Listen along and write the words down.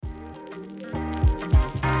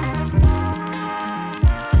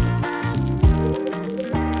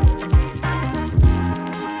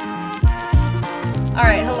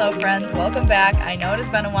Alright, hello friends, welcome back. I know it has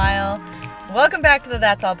been a while. Welcome back to the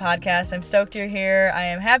That's All podcast. I'm stoked you're here. I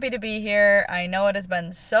am happy to be here. I know it has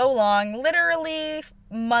been so long, literally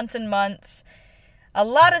months and months. A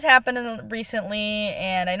lot has happened recently,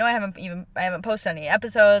 and I know I haven't posted any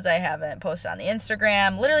episodes. I haven't posted on the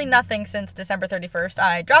Instagram. Literally nothing since December 31st.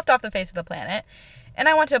 I dropped off the face of the planet, and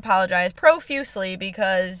I want to apologize profusely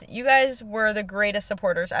because you guys were the greatest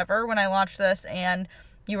supporters ever when I launched this, and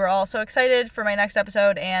you were all so excited for my next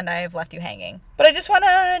episode, and I've left you hanging. But I just want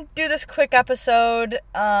to do this quick episode,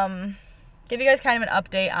 give you guys kind of an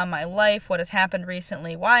update on my life, what has happened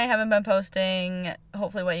recently, why I haven't been posting,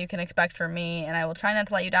 hopefully what you can expect from me, and I will try not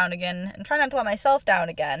to let you down again, and try not to let myself down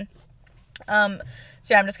again. So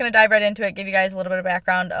yeah, I'm just going to dive right into it, give you guys a little bit of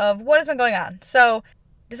background of what has been going on. So,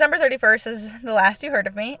 December 31st is the last you heard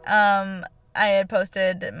of me. I had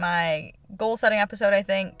posted my goal-setting episode, I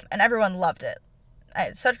think, and everyone loved it. I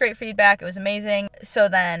had such great feedback. It was amazing. So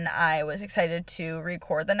then I was excited to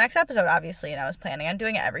record the next episode, obviously, and I was planning on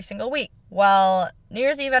doing it every single week. Well, New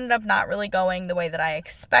Year's Eve ended up not really going the way that I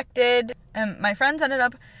expected, and my friends ended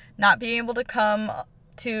up not being able to come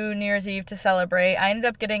to New Year's Eve to celebrate. I ended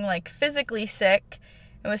up getting, physically sick.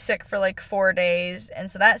 I was sick for, 4 days, and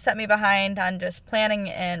so that set me behind on just planning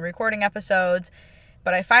and recording episodes.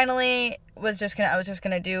 But I finally was just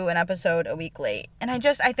gonna do an episode a week late. And I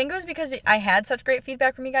think it was because I had such great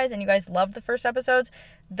feedback from you guys and you guys loved the first episodes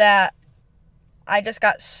that I just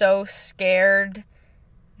got so scared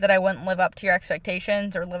that I wouldn't live up to your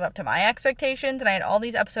expectations or live up to my expectations. And I had all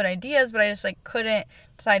these episode ideas, but I just couldn't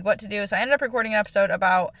decide what to do. So I ended up recording an episode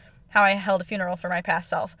about how I held a funeral for my past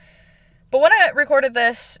self. But when I recorded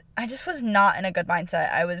this, I just was not in a good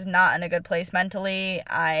mindset. I was not in a good place mentally.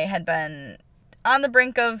 I had been on the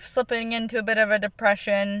brink of slipping into a bit of a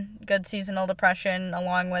depression, good seasonal depression,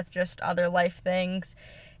 along with just other life things.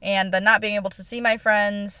 And the not being able to see my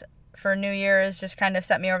friends for New Year's just kind of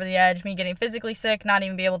set me over the edge. Me getting physically sick, not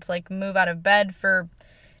even be able to move out of bed for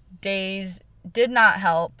days did not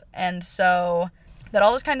help. And so that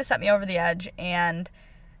all just kind of set me over the edge, and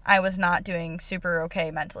I was not doing super okay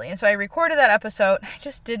mentally. And so I recorded that episode. I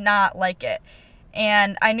just did not like it.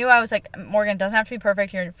 And I knew, I was like, Morgan, it doesn't have to be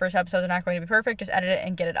perfect. Your first episodes are not going to be perfect. Just edit it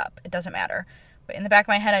and get it up. It doesn't matter. But in the back of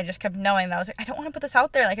my head, I just kept knowing that I was like, I don't want to put this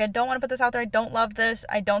out there. I don't want to put this out there. I don't love this.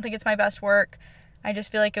 I don't think it's my best work. I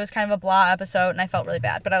just feel like it was kind of a blah episode, and I felt really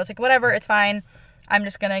bad. But I was like, whatever, it's fine. I'm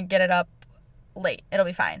just going to get it up late. It'll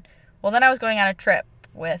be fine. Well, then I was going on a trip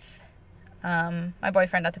with my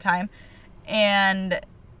boyfriend at the time. And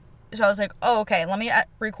so I was like, oh, okay, let me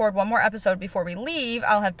record one more episode before we leave.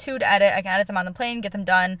 I'll have 2 to edit. I can edit them on the plane, get them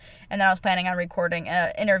done. And then I was planning on recording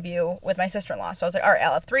an interview with my sister-in-law. So I was like, all right,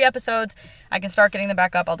 I'll have 3 episodes. I can start getting them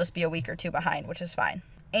back up. I'll just be a week or 2 behind, which is fine.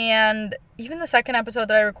 And even the second episode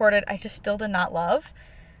that I recorded, I just still did not love.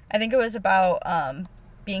 I think it was about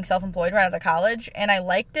being self-employed right out of college. And I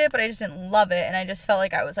liked it, but I just didn't love it. And I just felt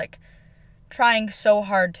like I was trying so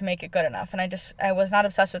hard to make it good enough, and I was not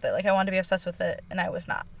obsessed with it. I wanted to be obsessed with it, and I was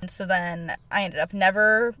not. And so then I ended up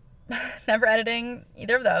never editing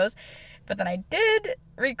either of those, but then I did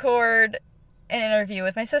record an interview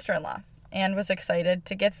with my sister-in-law, and was excited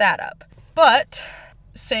to get that up. But,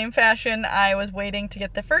 same fashion, I was waiting to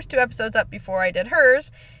get the first 2 episodes up before I did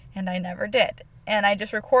hers, and I never did. And I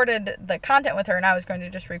just recorded the content with her, and I was going to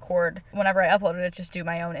just record, whenever I uploaded it, just do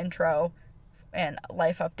my own intro and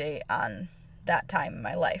life update on that time in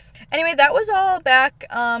my life. Anyway, that was all back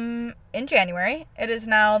in January. It is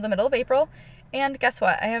now the middle of April, and guess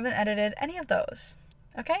what? I haven't edited any of those.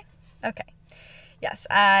 Okay? Yes,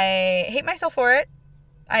 I hate myself for it.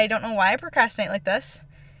 I don't know why I procrastinate like this,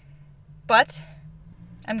 but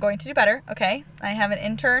I'm going to do better, okay? I have an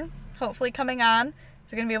intern, hopefully coming on,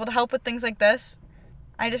 who's going to be able to help with things like this.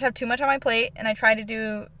 I just have too much on my plate, and I try to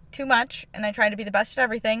do too much, and I try to be the best at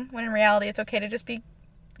everything, when in reality it's okay to just be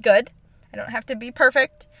good. I don't have to be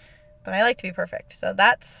perfect, but I like to be perfect. So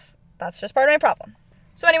that's just part of my problem.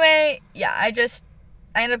 So anyway, yeah, I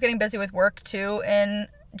ended up getting busy with work too in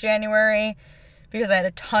January because I had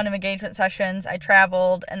a ton of engagement sessions. I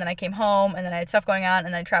traveled, and then I came home, and then I had stuff going on,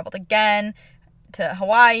 and then I traveled again to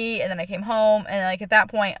Hawaii, and then I came home, and at that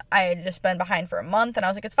point I had just been behind for a month, and I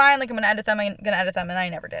was like, it's fine, I'm gonna edit them, and I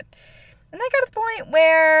never did. And then I got to the point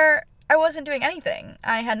where I wasn't doing anything.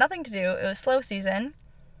 I had nothing to do. It was slow season.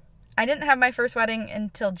 I didn't have my first wedding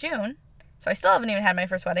until June, so I still haven't even had my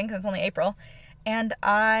first wedding because it's only April, and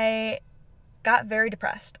I got very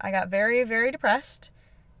depressed. I got very, very depressed,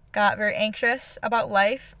 got very anxious about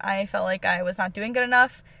life. I felt like I was not doing good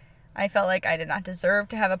enough. I felt like I did not deserve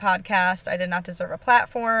to have a podcast. I did not deserve a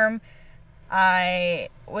platform. I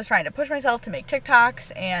was trying to push myself to make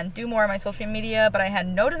TikToks and do more on my social media, but I had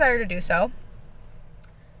no desire to do so.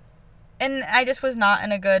 And I just was not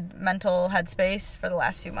in a good mental headspace for the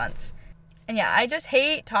last few months. And yeah, I just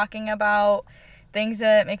hate talking about things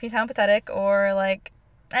that make me sound pathetic or like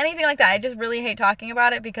anything like that. I just really hate talking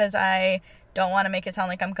about it because I don't want to make it sound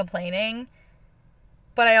like I'm complaining.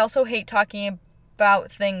 But I also hate talking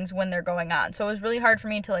about things when they're going on. So it was really hard for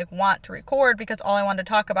me to like want to record because all I wanted to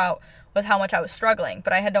talk about was how much I was struggling.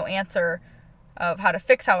 But I had no answer of how to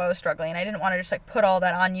fix how I was struggling. I didn't want to just like put all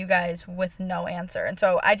that on you guys with no answer. And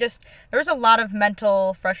so there was a lot of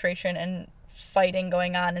mental frustration and fighting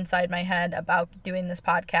going on inside my head about doing this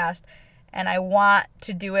podcast. And I want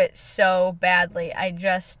to do it so badly. I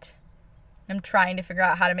just am trying to figure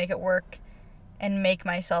out how to make it work and make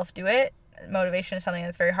myself do it. Motivation is something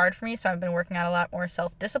that's very hard for me, so I've been working on a lot more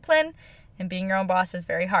self-discipline, and being your own boss is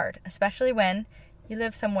very hard, especially when you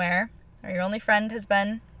live somewhere or your only friend has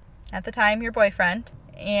been, at the time, your boyfriend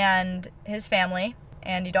and his family,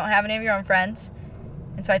 and you don't have any of your own friends.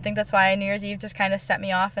 And so I think that's why New Year's Eve just kind of set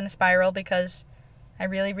me off in a spiral, because I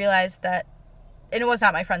really realized that, and it was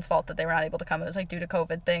not my friend's fault that they were not able to come. It was like due to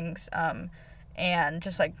COVID things, and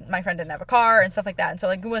just like my friend didn't have a car and stuff like that. And so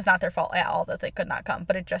like it was not their fault at all that they could not come,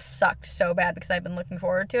 but it just sucked so bad because I've been looking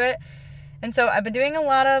forward to it. And so I've been doing a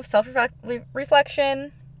lot of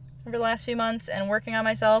self-reflection over the last few months and working on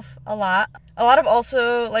myself a lot. A lot of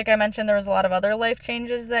also, like I mentioned, there was a lot of other life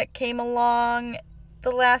changes that came along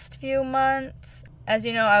the last few months. As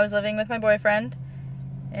you know, I was living with my boyfriend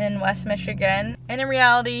in West Michigan, and in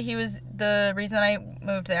reality, he was the reason I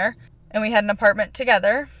moved there. And we had an apartment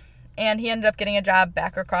together, and he ended up getting a job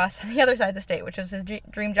back across the other side of the state, which was his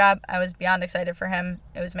dream job. I was beyond excited for him.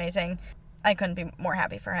 It was amazing. I couldn't be more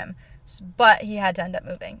happy for him. But he had to end up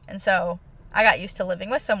moving. And so I got used to living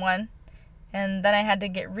with someone, and then I had to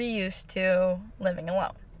get reused to living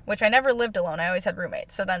alone, which I never lived alone. I always had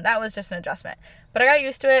roommates. So then that was just an adjustment. But I got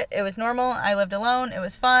used to it. It was normal. I lived alone. It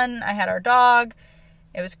was fun. I had our dog.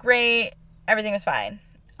 It was great. Everything was fine.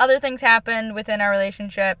 Other things happened within our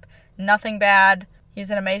relationship. Nothing bad. He's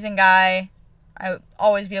an amazing guy. I would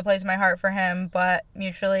always be a place in my heart for him, but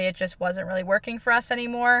mutually it just wasn't really working for us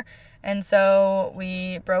anymore. And so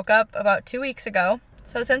we broke up about 2 weeks ago.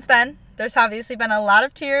 So since then, there's obviously been a lot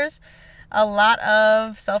of tears, a lot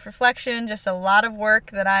of self-reflection, just a lot of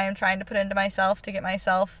work that I am trying to put into myself to get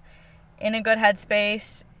myself in a good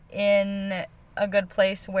headspace, in a good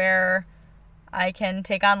place where I can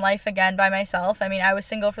take on life again by myself. I mean, I was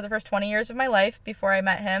single for the first 20 years of my life before I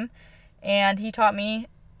met him, and he taught me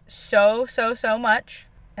so much,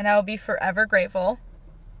 and I will be forever grateful.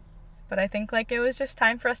 But I think like it was just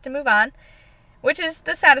time for us to move on, which is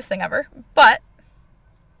the saddest thing ever, but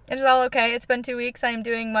it is all okay. It's been 2 weeks. I am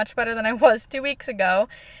doing much better than I was 2 weeks ago,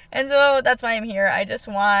 and so that's why I'm here. I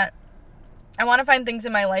want to find things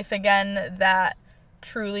in my life again that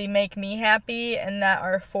truly make me happy and that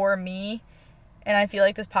are for me. And I feel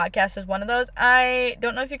like this podcast is one of those. I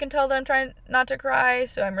don't know if you can tell that I'm trying not to cry,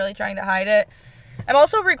 so I'm really trying to hide it. I'm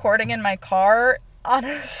also recording in my car on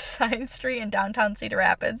a side street in downtown Cedar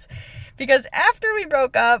Rapids because after we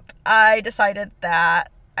broke up, I decided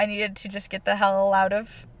that I needed to just get the hell out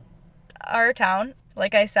of our town.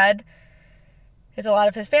 Like I said, it's a lot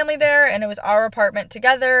of his family there, and it was our apartment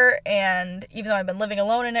together, and even though I've been living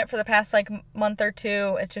alone in it for the past like month or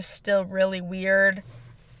two, it's just still really weird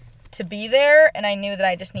to be there, and I knew that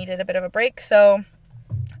I just needed a bit of a break. So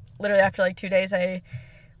literally after like 2 days,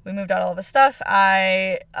 we moved out all of his stuff.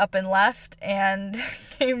 I up and left and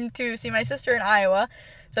came to see my sister in Iowa.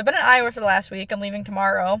 So I've been in Iowa for the last week. I'm leaving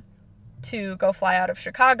tomorrow to go fly out of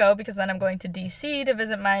Chicago because then I'm going to DC to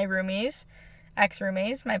visit my roomies,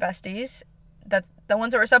 ex-roomies, my besties, that the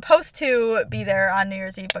ones that were supposed to be there on New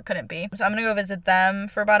Year's Eve but couldn't be. So I'm going to go visit them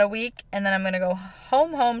for about a week, and then I'm going to go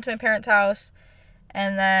home to my parents' house.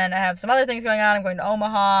 And then I have some other things going on. I'm going to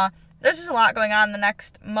Omaha. There's just a lot going on the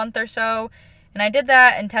next month or so. And I did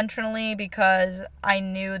that intentionally because I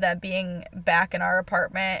knew that being back in our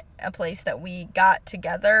apartment, a place that we got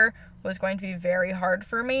together, was going to be very hard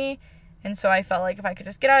for me. And so I felt like if I could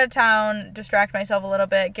just get out of town, distract myself a little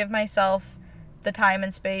bit, give myself the time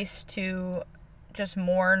and space to just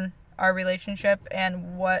mourn our relationship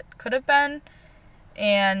and what could have been,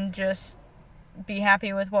 and just be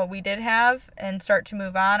happy with what we did have and start to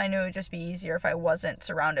move on. I knew it would just be easier if I wasn't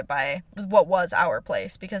surrounded by what was our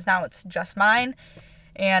place, because now it's just mine,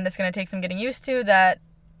 and it's going to take some getting used to that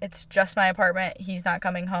it's just my apartment. He's not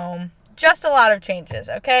coming home. Just a lot of changes,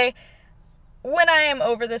 okay? When I am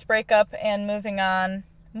over this breakup and moving on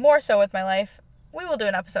more so with my life, we will do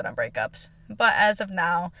an episode on breakups. But as of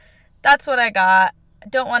now, that's what I got.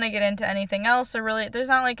 don't want to get into anything else, or really, there's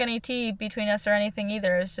not like any tea between us or anything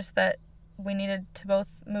either. It's just that we needed to both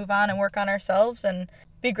move on and work on ourselves and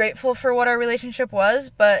be grateful for what our relationship was,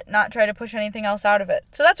 but not try to push anything else out of it.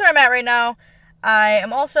 So that's where I'm at right now. I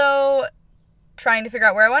am also trying to figure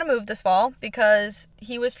out where I want to move this fall, because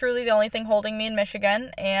he was truly the only thing holding me in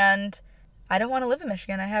Michigan, and I don't want to live in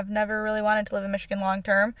Michigan. I have never really wanted to live in Michigan long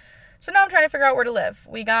term. So now I'm trying to figure out where to live.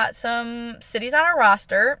 We got some cities on our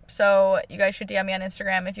roster, so you guys should DM me on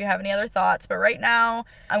Instagram if you have any other thoughts. But right now,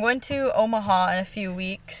 I'm going to Omaha in a few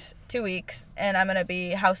weeks, 2 weeks, and I'm going to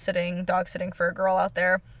be house sitting, dog sitting for a girl out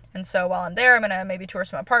there. And so while I'm there, I'm going to maybe tour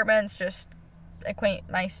some apartments, just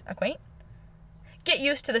get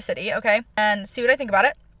used to the city, okay, and see what I think about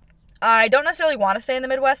it. I don't necessarily want to stay in the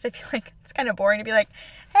Midwest. I feel like it's kind of boring to be like,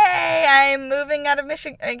 hey, I'm moving out of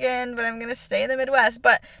Michigan, but I'm going to stay in the Midwest.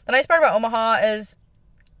 But the nice part about Omaha is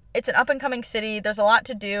it's an up-and-coming city. There's a lot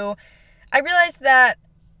to do. I realized that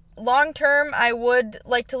long-term, I would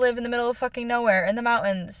like to live in the middle of fucking nowhere, in the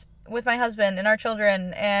mountains, with my husband and our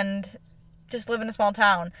children, and just live in a small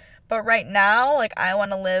town. But right now, like, I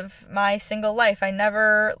want to live my single life. I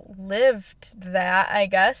never lived that, I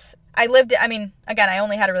guess. I've only been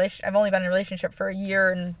in a relationship for a year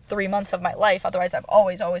and 3 months of my life. Otherwise, I've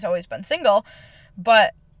always been single.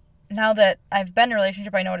 But now that I've been in a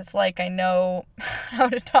relationship, I know what it's like. I know how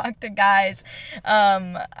to talk to guys.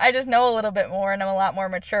 I just know a little bit more, and I'm a lot more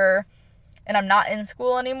mature. And I'm not in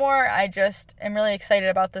school anymore. I just am really excited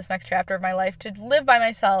about this next chapter of my life, to live by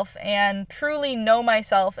myself and truly know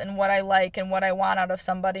myself and what I like and what I want out of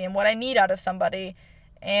somebody and what I need out of somebody,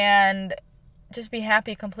 and just be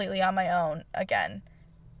happy completely on my own again.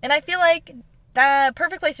 And I feel like the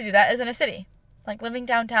perfect place to do that is in a city. Like, living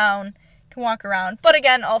downtown, can walk around. But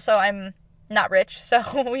again, also, I'm not rich, so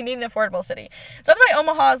we need an affordable city. So that's why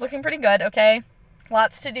Omaha is looking pretty good, okay?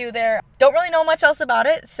 Lots to do there. Don't really know much else about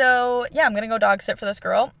it, so yeah, I'm gonna go dog sit for this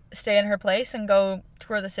girl, stay in her place, and go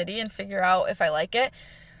tour the city and figure out if I like it.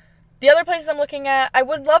 The other places I'm looking at, I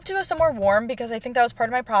would love to go somewhere warm, because I think that was part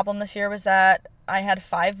of my problem this year, was that I had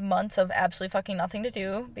 5 months of absolutely fucking nothing to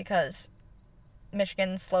do, because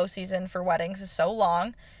Michigan's slow season for weddings is so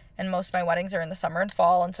long, and most of my weddings are in the summer and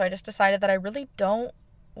fall, and so I just decided that I really don't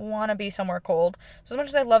want to be somewhere cold. So as much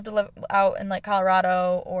as I'd love to live out in like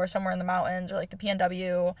Colorado or somewhere in the mountains or like the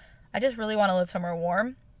PNW, I just really want to live somewhere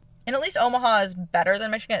warm. And at least Omaha is better than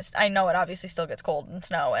Michigan. I know it obviously still gets cold and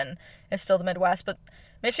snow and it's still the Midwest, but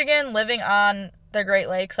Michigan, living on the Great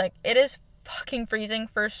Lakes, like, it is fucking freezing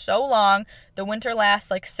for so long. The winter lasts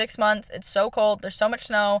like 6 months. It's so cold. There's so much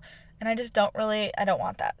snow, and I don't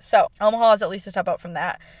want that. So Omaha is at least a step up from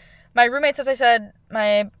that. My roommates, as I said,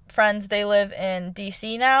 my friends, they live in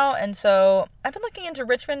DC now, and so I've been looking into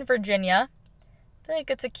Richmond, Virginia. I feel like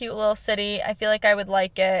it's a cute little city. I feel like I would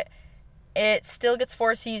like it. It still gets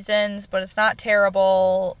 4 seasons, but it's not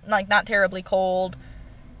terrible, like, not terribly cold.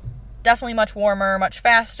 Definitely much warmer, much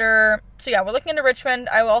faster. So yeah, we're looking into Richmond.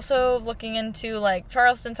 I'm also looking into, like,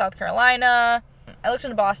 Charleston, South Carolina. I looked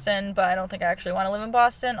into Boston, but I don't think I actually want to live in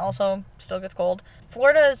Boston. Also, still gets cold.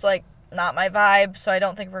 Florida is, like, not my vibe, so I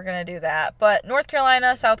don't think we're going to do that. But North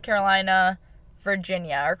Carolina, South Carolina,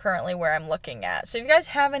 Virginia are currently where I'm looking at. So if you guys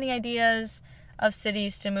have any ideas of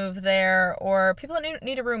cities to move there, or people that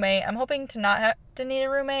need a roommate, I'm hoping to not have to need a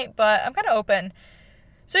roommate, but I'm kind of open.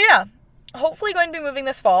 So yeah, hopefully going to be moving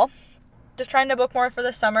this fall. Just trying to book more for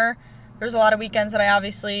the summer. There's a lot of weekends that I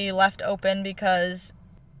obviously left open because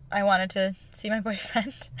I wanted to see my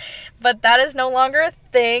boyfriend, but that is no longer a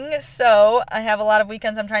thing, so I have a lot of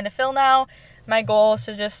weekends I'm trying to fill now. My goal is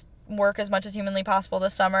to just work as much as humanly possible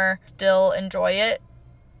this summer, still enjoy it,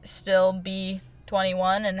 still be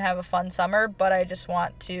 21 and have a fun summer, but I just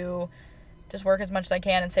want to just work as much as I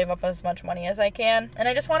can and save up as much money as I can, and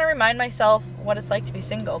I just want to remind myself what it's like to be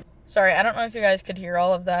single. Sorry, I don't know if you guys could hear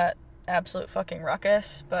all of that absolute fucking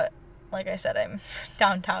ruckus, but like I said, I'm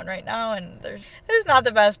downtown right now, and it is not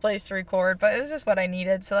the best place to record, but it was just what I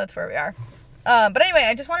needed, so that's where we are. But anyway,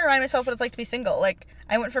 I just want to remind myself what it's like to be single. Like,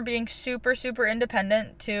 I went from being super, super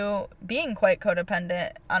independent to being quite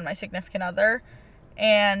codependent on my significant other,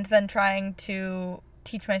 and then trying to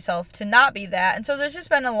teach myself to not be that. And so there's just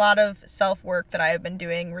been a lot of self-work that I have been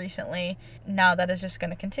doing recently. Now that is just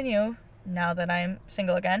going to continue, now that I'm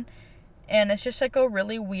single again. And it's just like a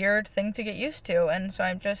really weird thing to get used to. And so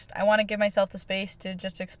I want to give myself the space to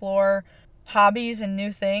just explore hobbies and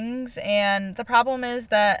new things. And the problem is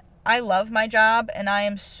that I love my job, and I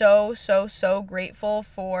am so, so, so grateful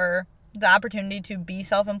for the opportunity to be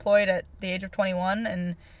self-employed at the age of 21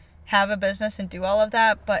 and have a business and do all of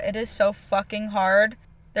that. But it is so fucking hard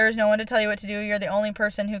There is no one to tell you what to do. You're the only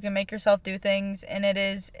person who can make yourself do things, and it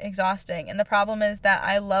is exhausting. And the problem is that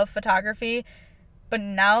I love photography, but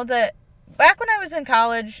now that, back when I was in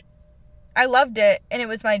college, I loved it, and it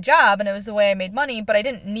was my job, and it was the way I made money, but I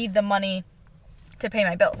didn't need the money to pay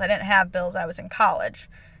my bills. I didn't have bills. I was in college.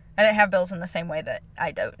 I didn't have bills in the same way that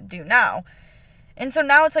I do now. And so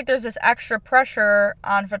now it's like there's this extra pressure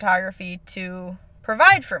on photography to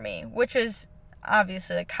provide for me, which is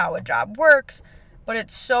obviously like how a job works, but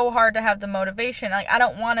it's so hard to have the motivation. Like, I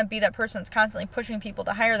don't want to be that person that's constantly pushing people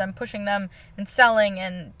to hire them, pushing them and selling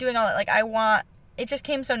and doing all that. Like, it just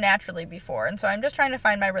came so naturally before. And so I'm just trying to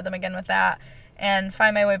find my rhythm again with that and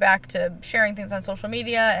find my way back to sharing things on social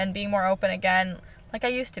media and being more open again like I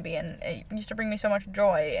used to be. And it used to bring me so much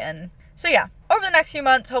joy. And so yeah, over the next few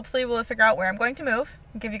months, hopefully we'll figure out where I'm going to move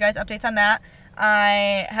and give you guys updates on that.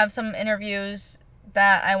 I have some interviews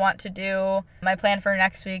that I want to do. My plan for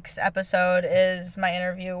next week's episode is my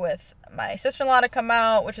interview with my sister-in-law to come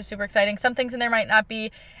out, which is super exciting. Some things in there might not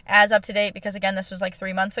be as up to date because, again, this was like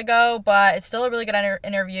 3 months ago, but it's still a really good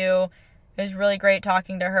interview. It was really great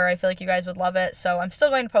talking to her. I feel like you guys would love it, so I'm still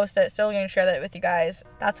going to post it, still going to share that with you guys.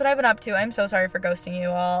 That's what I've been up to. I'm so sorry for ghosting you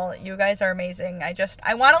all. You guys are amazing.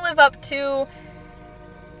 I want to live up to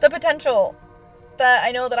the potential that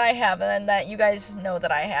I know that I have and that you guys know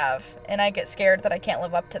that I have, and I get scared that I can't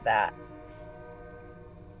live up to that.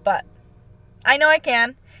 But I know I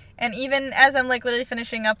can, and even as I'm like literally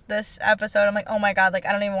finishing up this episode, I'm like, oh my god, like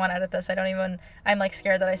I don't even want to edit this. I'm like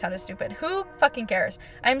scared that I sounded stupid. Who fucking cares?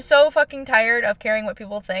 I'm so fucking tired of caring what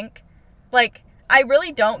people think. Like, I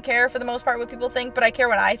really don't care for the most part what people think, but I care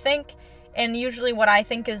what I think, and usually what I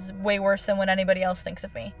think is way worse than what anybody else thinks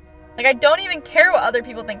of me. Like, I don't even care what other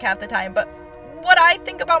people think half the time, but what I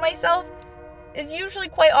think about myself is usually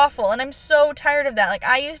quite awful, and I'm so tired of that. Like,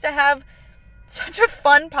 I used to have such a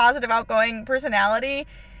fun, positive, outgoing personality,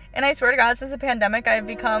 and I swear to God, since the pandemic, I've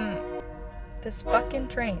become this fucking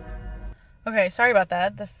train. Okay, sorry about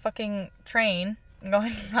that. The fucking train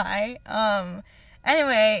going by.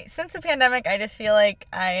 Anyway, since the pandemic, I just feel like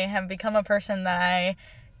I have become a person that I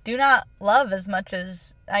do not love as much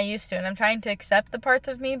as I used to, and I'm trying to accept the parts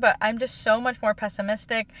of me, but I'm just so much more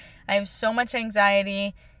pessimistic. I have so much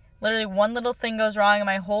anxiety. Literally one little thing goes wrong and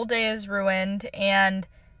my whole day is ruined, and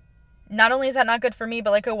not only is that not good for me, but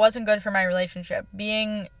like it wasn't good for my relationship.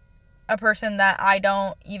 Being a person that I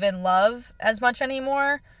don't even love as much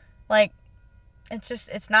anymore, like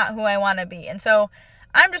it's not who I want to be. And so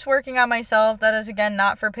I'm just working on myself. That is, again,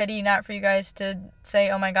 not for pity, not for you guys to say,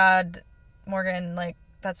 oh my god, Morgan, like,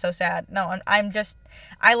 that's so sad. No,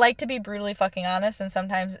 I like to be brutally fucking honest, and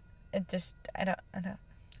sometimes it just, I don't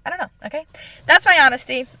know, okay? That's my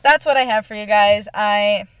honesty. That's what I have for you guys.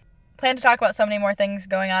 I plan to talk about so many more things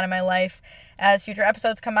going on in my life as future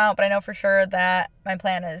episodes come out, but I know for sure that my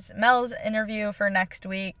plan is Mel's interview for next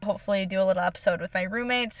week. Hopefully do a little episode with my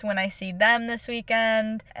roommates when I see them this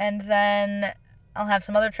weekend, and then I'll have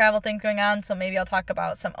some other travel things going on, so maybe I'll talk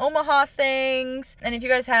about some Omaha things. And if you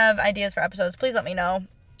guys have ideas for episodes, please let me know.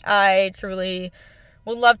 I truly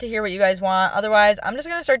would love to hear what you guys want. Otherwise, I'm just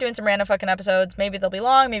going to start doing some random fucking episodes. Maybe they'll be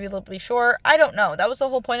long, maybe they'll be short. I don't know. That was the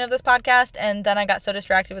whole point of this podcast, and then I got so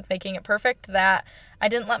distracted with making it perfect that I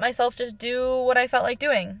didn't let myself just do what I felt like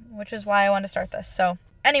doing, which is why I wanted to start this. So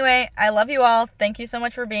anyway, I love you all. Thank you so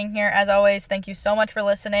much for being here. As always, thank you so much for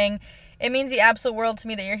listening. It means the absolute world to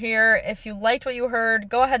me that you're here. If you liked what you heard,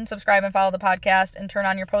 go ahead and subscribe and follow the podcast and turn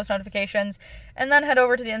on your post notifications, and then head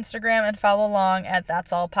over to the Instagram and follow along at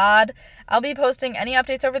That's All Pod. I'll be posting any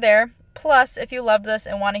updates over there. Plus, if you loved this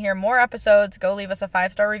and want to hear more episodes, go leave us a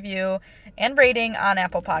 5-star review and rating on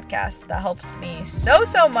Apple Podcasts. That helps me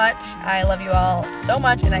so much. I love you all so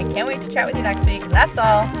much, and I can't wait to chat with you next week. That's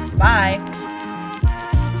all. Bye.